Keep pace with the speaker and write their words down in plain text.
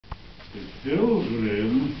The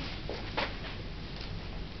pilgrim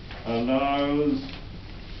allows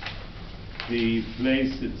the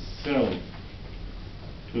place itself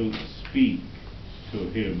to speak to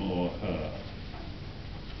him or her.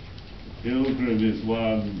 The pilgrim is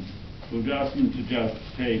one who doesn't just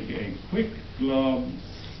take a quick glance,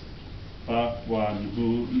 but one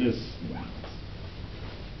who listens.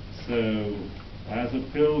 So, as a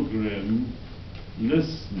pilgrim,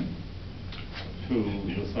 listen to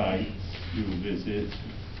the sights you visit,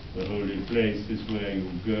 the holy places where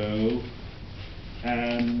you go,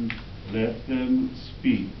 and let them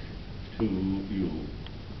speak to you.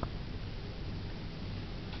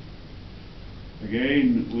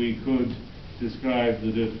 Again, we could describe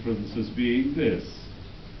the difference as being this.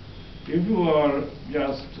 If you are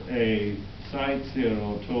just a sightseer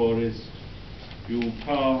or tourist, you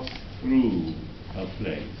pass through a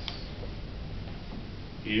place.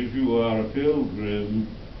 If you are a pilgrim,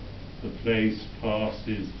 the place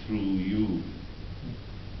passes through you.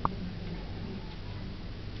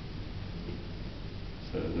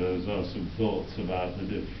 So those are some thoughts about the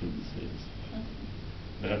differences.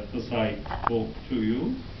 Let the sight talk to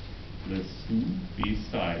you, listen, be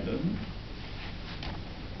silent,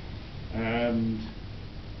 and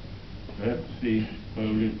let the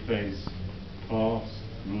holy place pass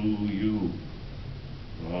through you,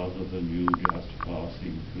 rather than you just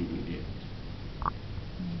passing through it.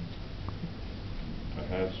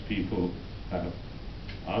 Perhaps people have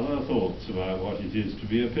other thoughts about what it is to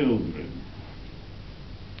be a pilgrim.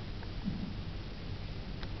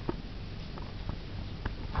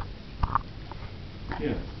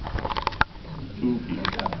 Yes. Two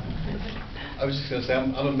people. I was just going to say,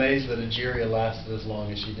 I'm amazed that Egeria lasted as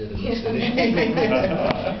long as she did in the city.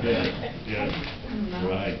 Yes,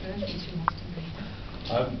 right.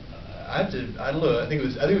 I don't know. I think it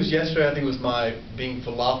was yesterday. I think it was my being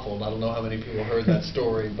falafel. I don't know how many people heard that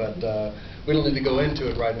story, but we don't need to go into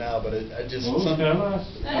it right now. But I just tell us.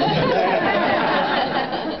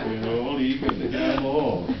 We're all eager to hear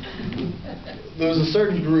more. There was a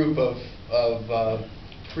certain group of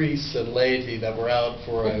priests and laity that were out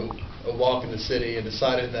for a walk in the city and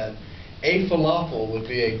decided that a falafel would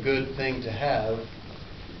be a good thing to have,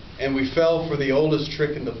 and we fell for the oldest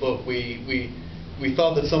trick in the book. We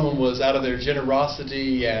thought that someone was out of their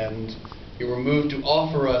generosity and they were moved to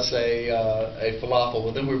offer us a falafel,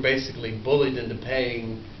 but then we were basically bullied into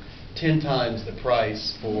paying 10 times the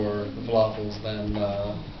price for the falafels than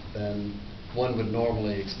one would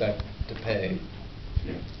normally expect to pay.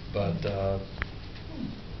 Yeah. But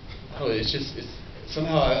I don't know, it's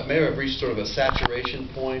somehow I may have reached sort of a saturation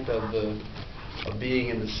point of being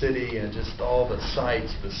in the city and just all the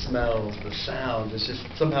sights, the smells, the sounds. It's just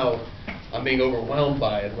somehow I'm being overwhelmed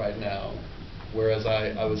by it right now, whereas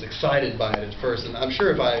I was excited by it at first. And I'm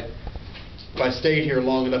sure if I stayed here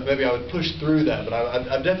long enough, maybe I would push through that. But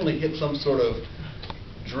I've definitely hit some sort of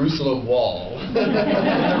Jerusalem wall.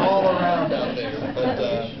 They're all around out there. But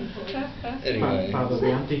anyway. Father, the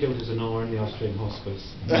antidote is an hour in the Austrian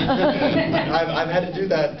hospice. I've had to do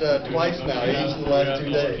that twice now, each in the last 2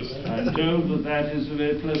 days. I'm told that is a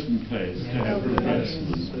very pleasant place to have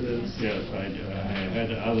refreshment. Yes, I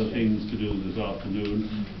had other things to do this afternoon.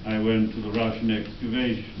 I went to the Russian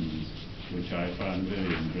excavations, which I found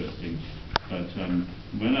very interesting. But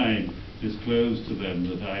when I disclosed to them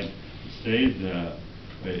that I'd stayed there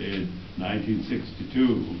in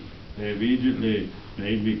 1962, they immediately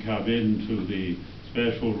made me come into the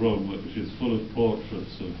special room, which is full of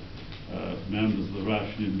portraits of members of the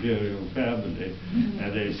Russian imperial family,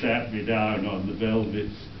 and they sat me down on the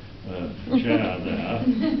velvet chair there,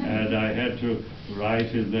 and I had to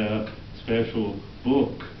write in their special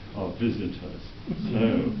book of visitors.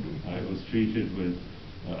 So I was treated with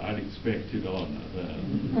unexpected honor there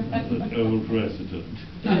as an old resident.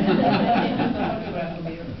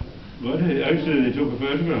 Well, actually, they took a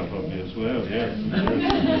photograph of me as well, yes.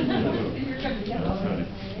 That's right.